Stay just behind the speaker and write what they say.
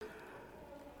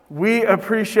We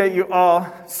appreciate you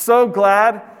all. So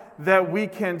glad that we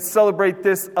can celebrate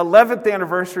this 11th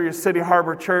anniversary of City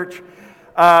Harbor Church.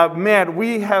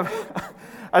 We have,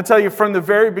 I tell you, from the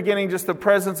very beginning, just the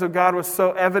presence of God was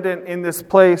so evident in this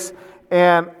place.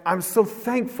 And I'm so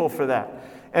thankful for that.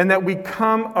 And that we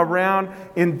come around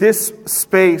in this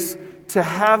space to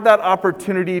have that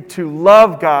opportunity to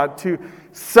love God, to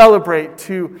celebrate,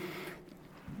 to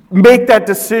make that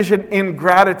decision in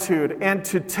gratitude, and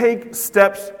to take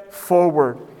steps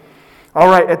forward. All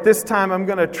right, at this time, I'm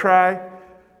going to try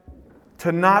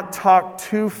to not talk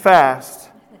too fast,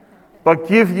 but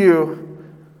give you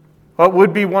what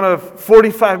would be one of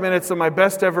 45 minutes of my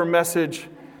best ever message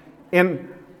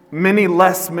in many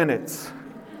less minutes.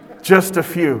 Just a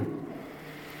few.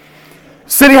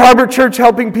 City Harbor Church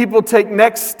helping people take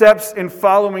next steps in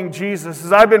following Jesus.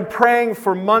 As I've been praying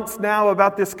for months now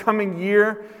about this coming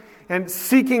year and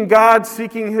seeking God,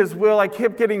 seeking His will, I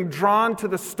kept getting drawn to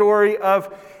the story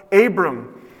of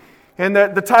Abram. And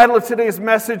the title of today's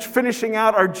message, finishing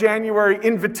out our January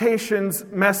invitations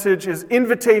message, is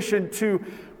Invitation to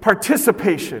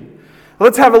Participation.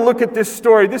 Let's have a look at this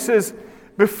story. This is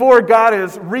before God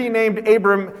has renamed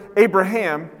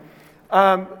Abraham.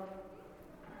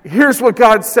 Here's what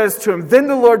God says to him. Then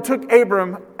the Lord took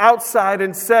Abram outside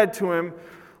and said to him,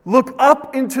 "Look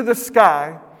up into the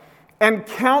sky and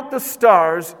count the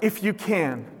stars if you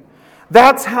can.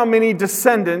 That's how many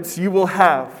descendants you will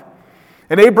have."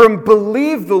 And Abram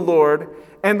believed the Lord,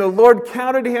 and the Lord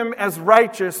counted him as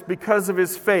righteous because of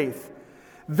his faith.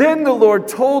 Then the Lord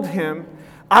told him,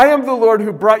 "I am the Lord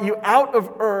who brought you out of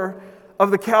Ur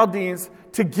of the Chaldeans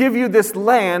to give you this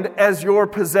land as your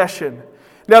possession."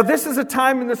 Now, this is a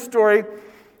time in the story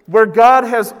where God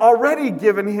has already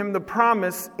given him the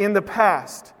promise in the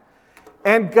past.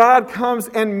 And God comes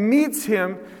and meets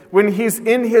him when he's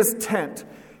in his tent,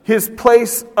 his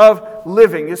place of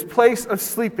living, his place of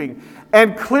sleeping.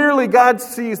 And clearly God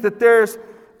sees that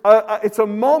it's a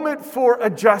moment for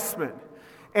adjustment.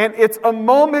 And it's a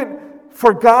moment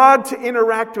for God to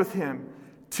interact with him,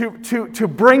 to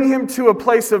bring him to a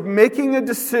place of making a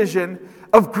decision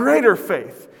of greater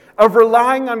faith, of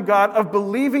relying on God, of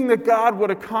believing that God would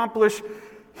accomplish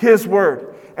His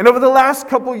word. And over the last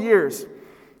couple years,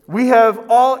 we have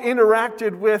all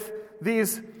interacted with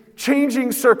these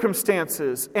changing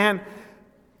circumstances and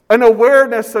an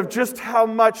awareness of just how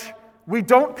much we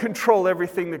don't control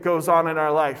everything that goes on in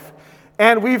our life.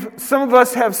 And some of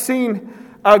us have seen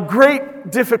a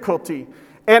great difficulty.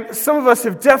 And some of us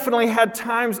have definitely had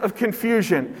times of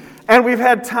confusion. And we've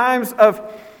had times of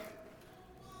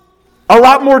a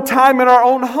lot more time in our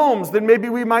own homes than maybe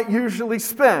we might usually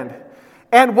spend.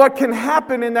 And what can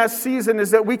happen in that season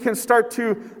is that we can start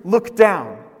to look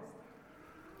down.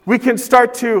 We can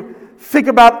start to think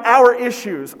about our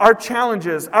issues, our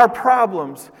challenges, our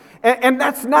problems. And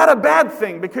that's not a bad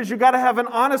thing, because you got to have an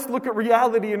honest look at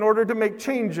reality in order to make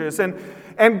changes.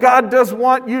 And God does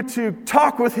want you to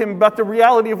talk with Him about the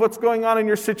reality of what's going on in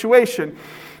your situation.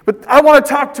 But I want to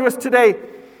talk to us today,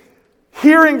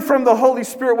 hearing from the Holy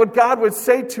Spirit what God would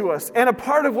say to us. And a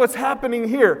part of what's happening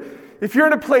here, if you're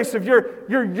in a place of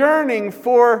you're yearning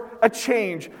for a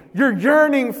change, you're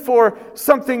yearning for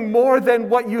something more than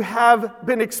what you have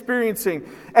been experiencing,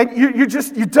 and you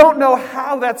don't know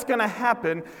how that's going to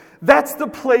happen, that's the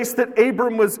place that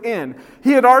Abram was in.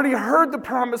 He had already heard the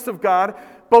promise of God,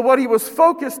 but what he was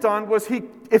focused on was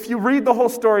if you read the whole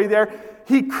story there,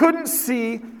 he couldn't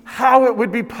see how it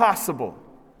would be possible.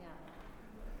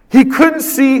 He couldn't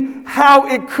see how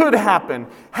it could happen,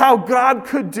 how God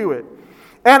could do it.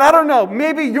 And I don't know,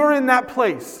 maybe you're in that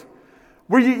place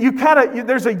where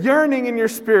there's a yearning in your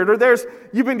spirit, or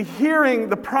you've been hearing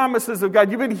the promises of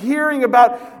God, you've been hearing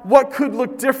about what could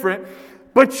look different,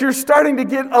 but you're starting to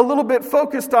get a little bit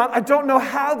focused on, I don't know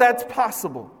how that's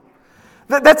possible.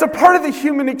 That's a part of the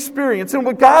human experience. And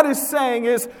what God is saying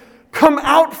is, come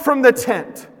out from the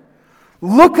tent,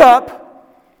 look up,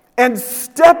 and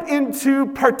step into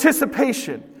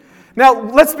participation. Now,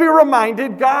 let's be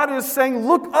reminded, God is saying,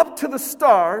 look up to the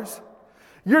stars.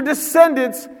 Your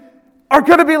descendants are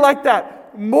going to be like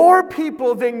that. More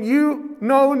people than you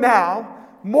know now,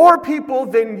 more people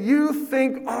than you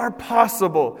think are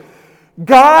possible.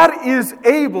 God is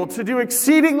able to do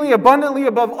exceedingly abundantly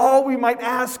above all we might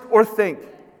ask or think.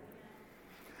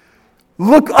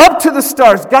 Look up to the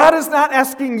stars. God is not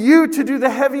asking you to do the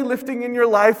heavy lifting in your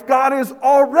life. God is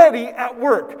already at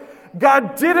work.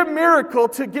 God did a miracle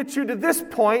to get you to this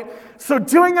point. So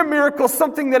doing a miracle,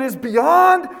 something that is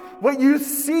beyond what you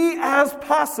see as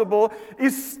possible,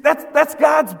 that's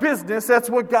God's business. That's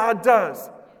what God does.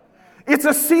 It's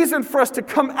a season for us to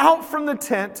come out from the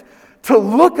tent, to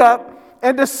look up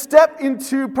and to step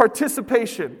into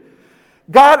participation.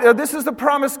 God, this is the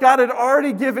promise God had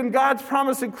already given. God's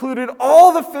promise included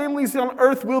all the families on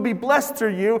earth will be blessed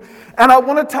through you. And I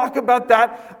want to talk about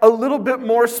that a little bit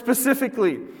more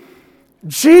specifically.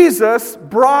 Jesus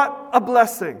brought a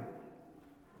blessing.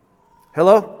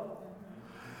 Hello?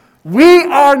 We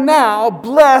are now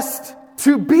blessed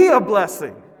to be a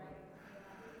blessing.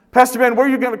 Pastor Ben, where are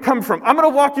you going to come from? I'm going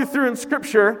to walk you through in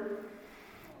Scripture.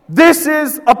 This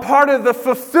is a part of the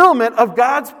fulfillment of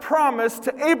God's promise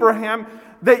to Abraham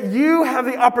that you have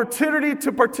the opportunity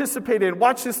to participate in.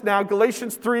 Watch this now,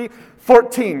 Galatians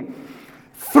 3:14.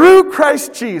 Through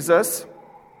Christ Jesus,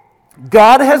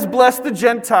 God has blessed the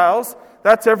Gentiles,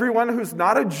 that's everyone who's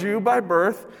not a Jew by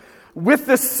birth, with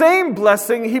the same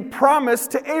blessing he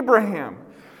promised to Abraham,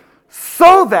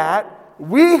 so that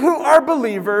we who are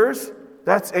believers,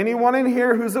 that's anyone in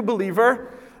here who's a believer,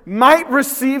 might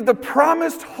receive the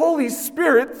promised Holy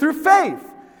Spirit through faith.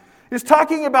 He's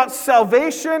talking about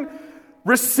salvation,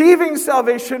 receiving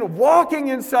salvation, walking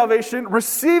in salvation,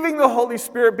 receiving the Holy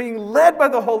Spirit, being led by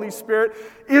the Holy Spirit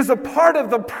is a part of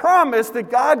the promise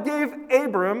that God gave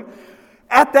Abram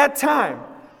at that time.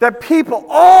 That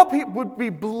all people would be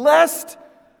blessed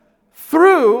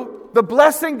through the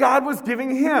blessing God was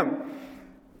giving him.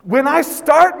 When I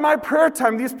start my prayer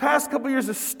time these past couple years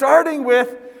is starting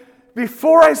with,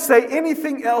 before I say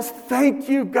anything else, thank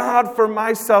you, God, for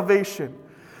my salvation.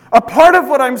 A part of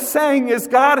what I'm saying is,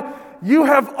 God, you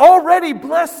have already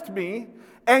blessed me,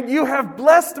 and you have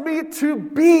blessed me to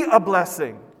be a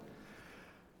blessing.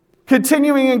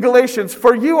 Continuing in Galatians,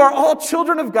 for you are all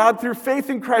children of God through faith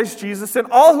in Christ Jesus, and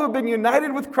all who have been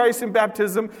united with Christ in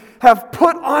baptism have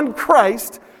put on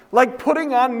Christ like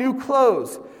putting on new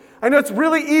clothes. I know it's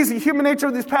really easy. Human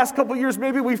nature these past couple years,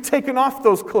 maybe we've taken off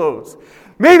those clothes.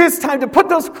 Maybe it's time to put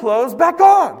those clothes back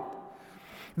on.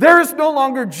 There is no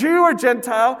longer Jew or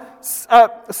Gentile,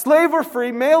 slave or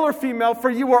free, male or female, for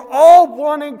you are all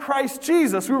one in Christ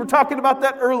Jesus. We were talking about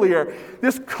that earlier.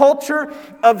 This culture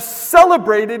of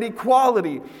celebrated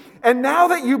equality. And now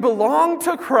that you belong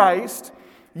to Christ,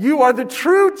 you are the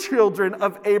true children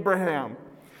of Abraham.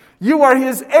 You are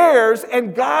his heirs,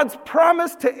 and God's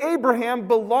promise to Abraham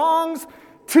belongs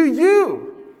to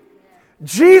you.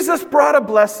 Jesus brought a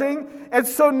blessing, and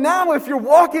so now if you're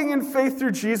walking in faith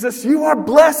through Jesus, you are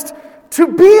blessed to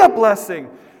be a blessing.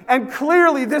 And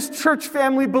clearly this church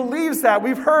family believes that.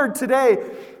 We've heard today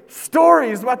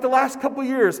stories about the last couple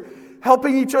years,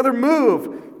 helping each other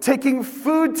move, taking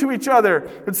food to each other.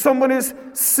 When someone is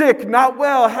sick, not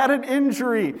well, had an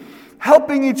injury,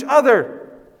 helping each other.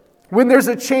 When there's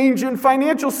a change in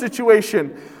financial situation,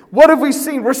 what have we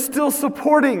seen? We're still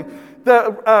supporting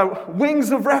the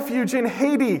Wings of Refuge in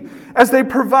Haiti as they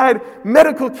provide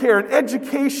medical care and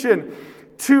education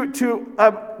to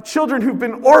children who've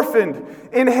been orphaned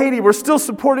in Haiti. We're still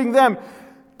supporting them.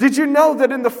 Did you know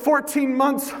that in the 14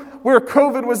 months where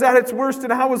COVID was at its worst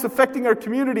and how it was affecting our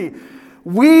community,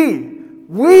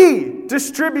 we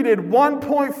distributed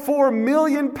 1.4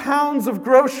 million pounds of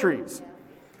groceries.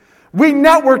 We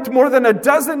networked more than a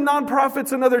dozen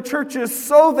nonprofits and other churches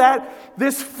so that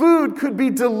this food could be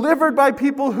delivered by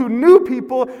people who knew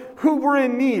people who were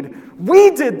in need.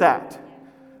 We did that.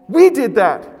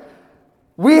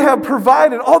 We have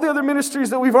provided all the other ministries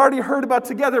that we've already heard about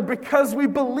together because we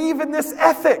believe in this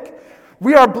ethic.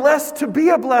 We are blessed to be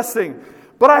a blessing.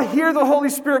 But I hear the Holy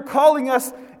Spirit calling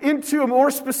us into a more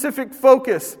specific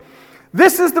focus.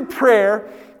 This is the prayer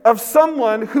of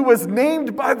someone who was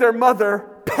named by their mother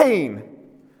Pain.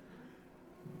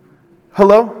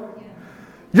 Hello?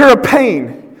 You're a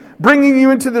pain. Bringing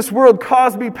you into this world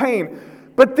caused me pain.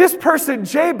 But this person,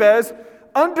 Jabez,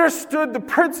 understood the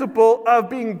principle of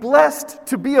being blessed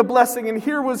to be a blessing. And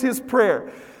here was his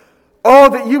prayer. Oh,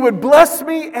 that you would bless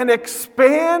me and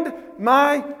expand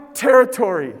my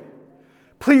territory.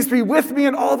 Please be with me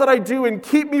in all that I do and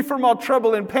keep me from all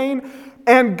trouble and pain.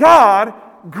 And God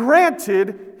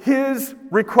granted his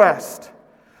request.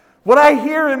 What I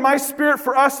hear in my spirit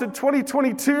for us in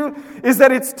 2022 is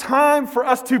that it's time for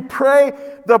us to pray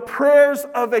the prayers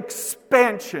of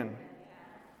expansion.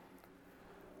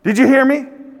 Did you hear me?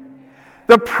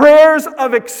 The prayers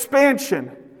of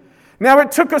expansion. Now,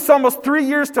 it took us almost 3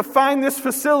 years to find this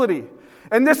facility.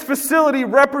 And this facility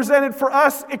represented for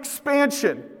us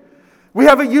expansion. We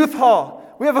have a youth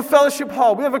hall. We have a fellowship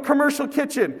hall. We have a commercial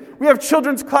kitchen. We have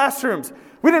children's classrooms.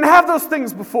 We didn't have those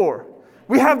things before.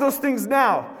 We have those things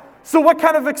now. So what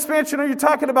kind of expansion are you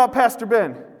talking about, Pastor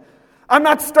Ben? I'm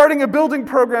not starting a building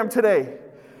program today.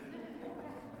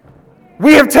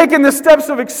 We have taken the steps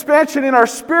of expansion in our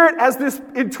spirit as this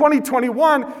in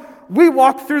 2021, we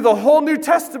walked through the whole New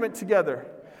Testament together.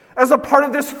 as a part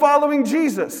of this following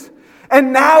Jesus.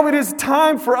 And now it is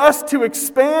time for us to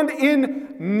expand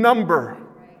in number.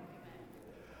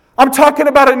 I'm talking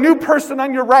about a new person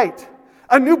on your right,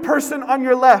 a new person on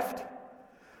your left.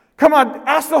 Come on,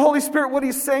 ask the Holy Spirit what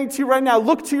He's saying to you right now.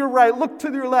 Look to your right, look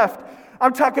to your left.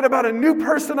 I'm talking about a new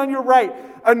person on your right,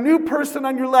 a new person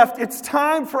on your left. It's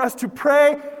time for us to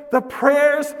pray the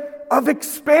prayers of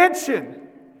expansion.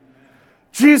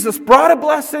 Jesus brought a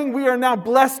blessing. We are now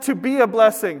blessed to be a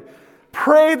blessing.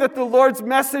 Pray that the Lord's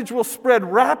message will spread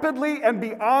rapidly and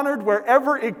be honored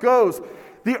wherever it goes.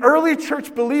 The early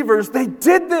church believers, they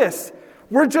did this.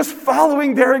 We're just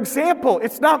following their example.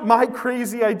 It's not my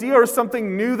crazy idea or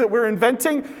something new that we're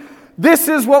inventing. This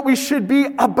is what we should be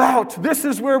about. This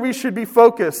is where we should be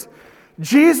focused.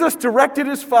 Jesus directed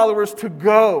His followers to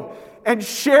go and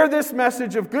share this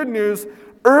message of good news,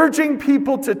 urging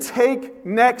people to take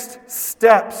next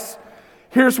steps.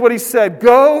 Here's what He said: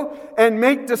 go and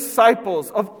make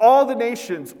disciples of all the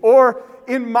nations, or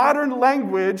in modern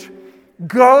language,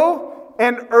 go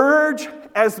and urge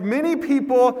as many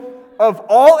people of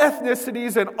all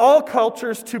ethnicities and all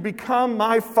cultures to become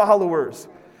my followers.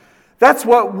 That's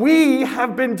what we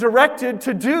have been directed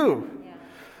to do.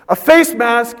 A face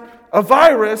mask, a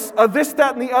virus, a this,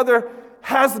 that, and the other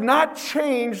has not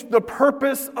changed the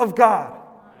purpose of God.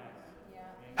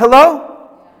 Hello?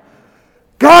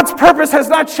 God's purpose has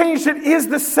not changed. It is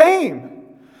the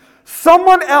same.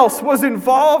 Someone else was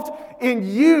involved in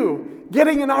you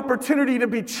getting an opportunity to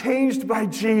be changed by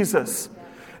Jesus.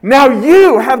 Now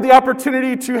you have the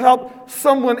opportunity to help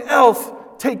someone else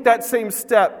take that same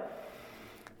step.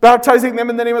 Baptizing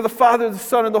them in the name of the Father, the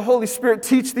Son, and the Holy Spirit.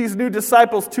 Teach these new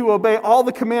disciples to obey all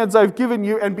the commands I've given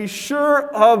you, and be sure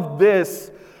of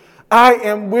this: I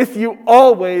am with you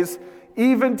always,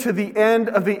 even to the end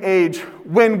of the age.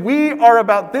 When we are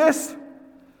about this,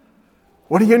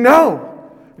 what do you know?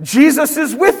 Jesus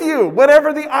is with you,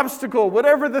 whatever the obstacle,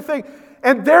 whatever the thing.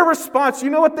 And their response, you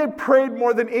know what they prayed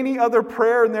more than any other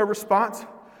prayer in their response?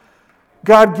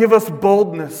 God, give us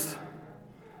boldness.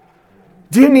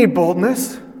 Do you need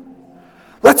boldness?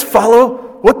 Let's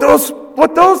follow what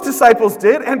those disciples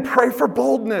did and pray for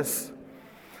boldness.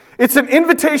 It's an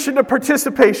invitation to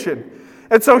participation.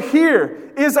 And so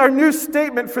here is our new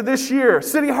statement for this year.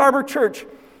 City Harbor Church,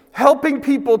 helping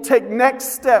people take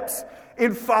next steps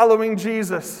in following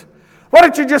Jesus. Why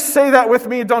don't you just say that with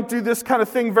me? Don't do this kind of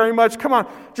thing very much. Come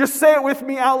on, just say it with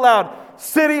me out loud.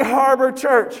 City Harbor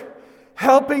Church,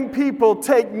 helping people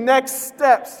take next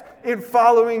steps in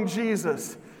following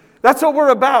Jesus. That's what we're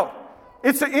about.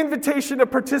 It's an invitation to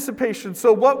participation.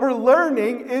 So what we're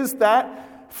learning is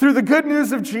that through the good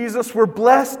news of Jesus, we're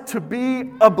blessed to be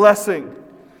a blessing.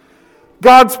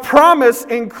 God's promise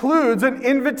includes an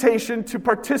invitation to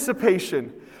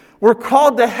participation. We're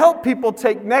called to help people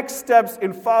take next steps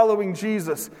in following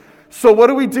Jesus. So what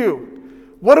do we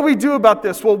do? What do we do about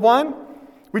this? Well, one,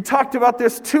 we talked about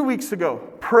this 2 weeks ago.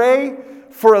 Pray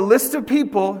for a list of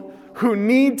people who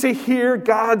need to hear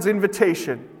God's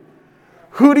invitation.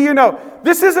 Who do you know?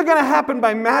 This isn't going to happen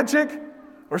by magic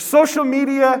or social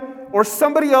media or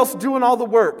somebody else doing all the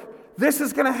work. This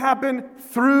is going to happen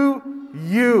through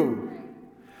you.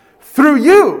 Through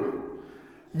you.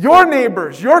 Your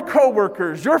neighbors, your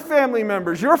coworkers, your family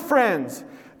members, your friends.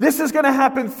 This is going to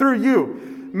happen through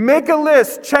you. Make a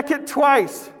list. Check it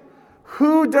twice.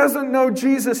 Who doesn't know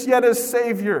Jesus yet as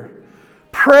Savior?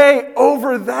 Pray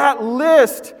over that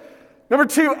list. Number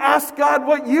two, ask God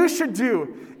what you should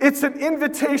do. It's an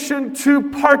invitation to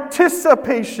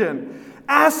participation.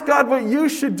 Ask God what you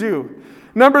should do.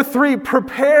 Number three,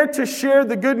 prepare to share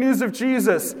the good news of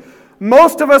Jesus.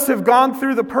 Most of us have gone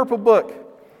through the Purple Book.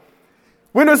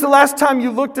 When was the last time you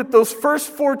looked at those first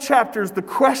 4 chapters, the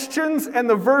questions and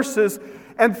the verses,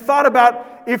 and thought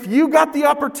about, if you got the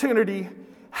opportunity,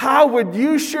 how would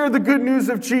you share the good news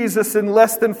of Jesus in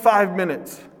less than 5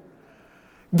 minutes?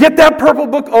 Get that Purple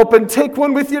Book open. Take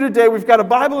one with you today. We've got a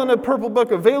Bible and a Purple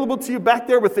Book available to you back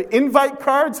there with the invite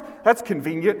cards. That's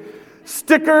convenient.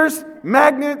 Stickers,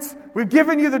 magnets. We've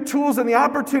given you the tools and the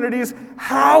opportunities.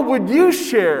 How would you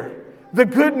share the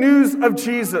good news of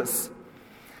Jesus?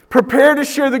 Prepare to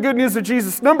share the good news of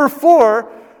Jesus. Number 4,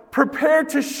 prepare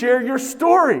to share your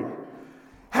story.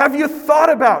 Have you thought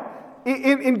about,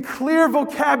 in clear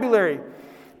vocabulary,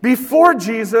 before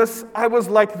Jesus, I was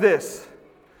like this.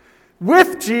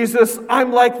 With Jesus,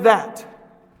 I'm like that.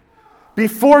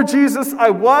 Before Jesus, I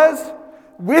was.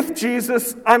 With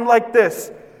Jesus, I'm like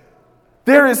this.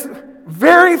 There is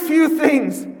very few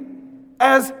things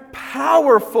as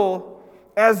powerful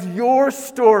as your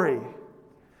story.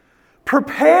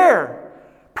 Prepare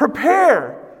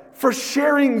for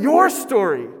sharing your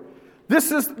story.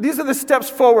 These are the steps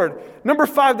forward. Number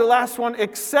 5, the last one,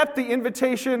 accept the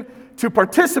invitation to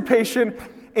participation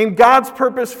in God's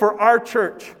purpose for our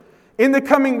church. In the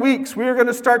coming weeks, we are going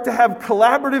to start to have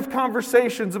collaborative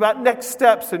conversations about next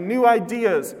steps and new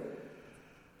ideas.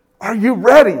 Are you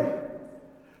ready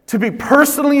to be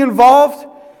personally involved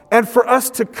and for us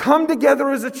to come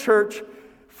together as a church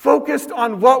focused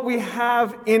on what we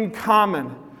have in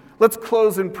common? Let's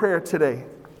close in prayer today.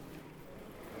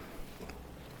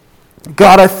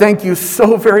 God, I thank you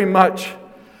so very much.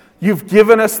 You've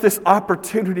given us this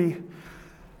opportunity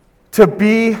to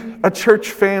be a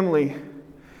church family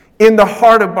in the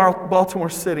heart of Baltimore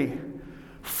City,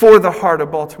 for the heart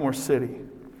of Baltimore City.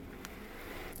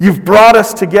 You've brought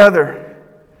us together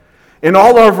in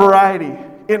all our variety,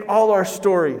 in all our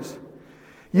stories.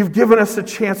 You've given us a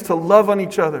chance to love on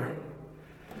each other,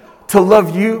 to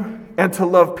love you, and to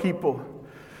love people.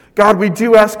 God, we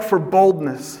do ask for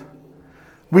boldness.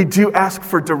 We do ask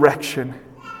for direction.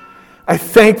 I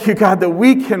thank you, God, that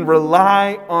we can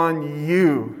rely on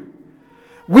you.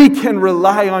 We can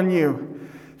rely on you.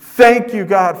 Thank you,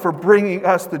 God, for bringing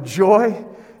us the joy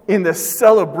in this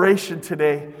celebration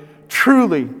today.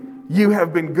 Truly, you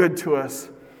have been good to us.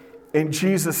 In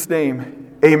Jesus'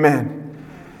 name, amen.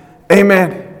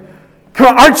 Amen. Come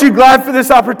on, aren't you glad for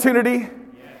this opportunity?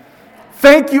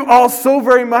 Thank you all so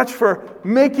very much for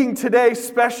making today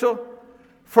special,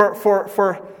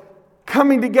 for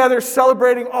coming together,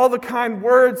 celebrating all the kind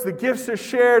words, the gifts are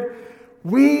shared.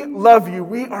 We love you.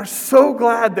 We are so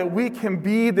glad that we can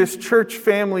be this church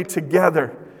family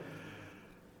together.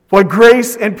 Boy,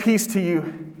 grace and peace to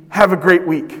you. Have a great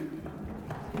week.